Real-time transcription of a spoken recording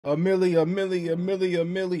A milli, a milli, a milli, a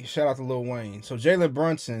milli. Shout out to Lil Wayne. So Jalen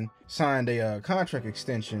Brunson signed a contract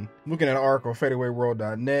extension. Looking at an article on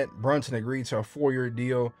fadeawayworld.net, Brunson agreed to a 4-year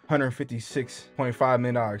deal, $156.5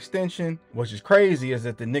 million extension. Which is crazy is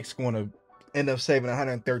that the Knicks going to end up saving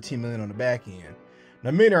 $113 million on the back end. Now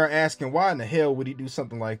many are asking why in the hell would he do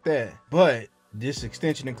something like that? But this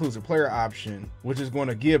extension includes a player option, which is going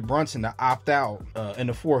to give Brunson to opt out in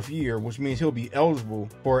the 4th year, which means he'll be eligible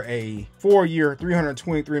for a 4-year,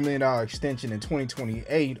 $323 million extension in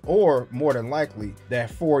 2028, or more than likely that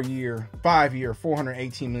 5-year,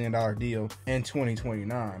 $418 million deal in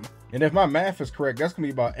 2029. And if my math is correct, that's going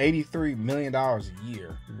to be about $83 million a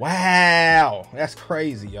year. Wow, that's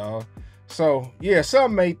crazy, y'all. So yeah,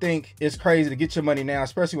 some may think it's crazy to get your money now,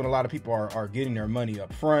 especially when a lot of people are getting their money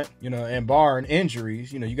up front, and barring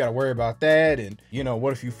injuries, you got to worry about that. And,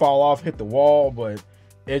 what if you fall off, hit the wall? But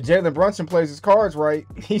if Jalen Brunson plays his cards right,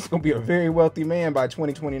 he's going to be a very wealthy man by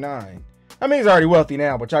 2029. I mean, he's already wealthy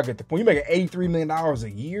now, but y'all get the point. You make $83 million a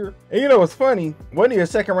year. And what's funny? Wasn't he a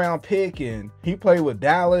 2nd-round pick? And he played with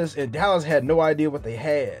Dallas, and Dallas had no idea what they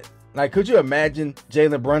had. Like, could you imagine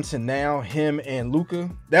Jalen Brunson now, him and Luka?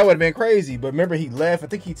 That would have been crazy. But remember, he left. I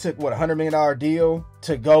think he took, a $100 million deal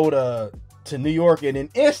to go to New York. And then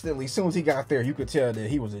instantly, as soon as he got there, you could tell that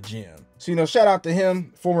he was a gem. So, shout out to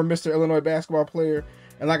him, former Mr. Illinois basketball player.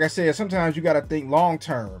 And like I said, sometimes you got to think long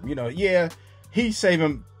term. Yeah, he's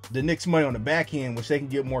saving the Knicks money on the back end, which they can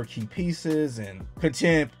get more key pieces and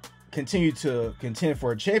continue to contend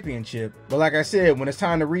for a championship. But like I said, when it's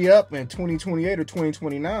time to re-up in 2028 or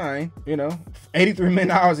 2029, $83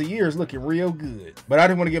 million a year is looking real good. But I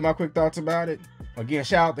just want to get my quick thoughts about it. Again,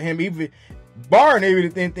 shout out to him. Even barring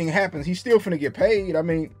anything happens, he's still finna get paid. I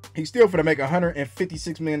mean, he's still finna make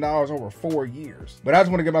 $156 million over 4 years. But I just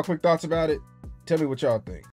want to get my quick thoughts about it. Tell me what y'all think.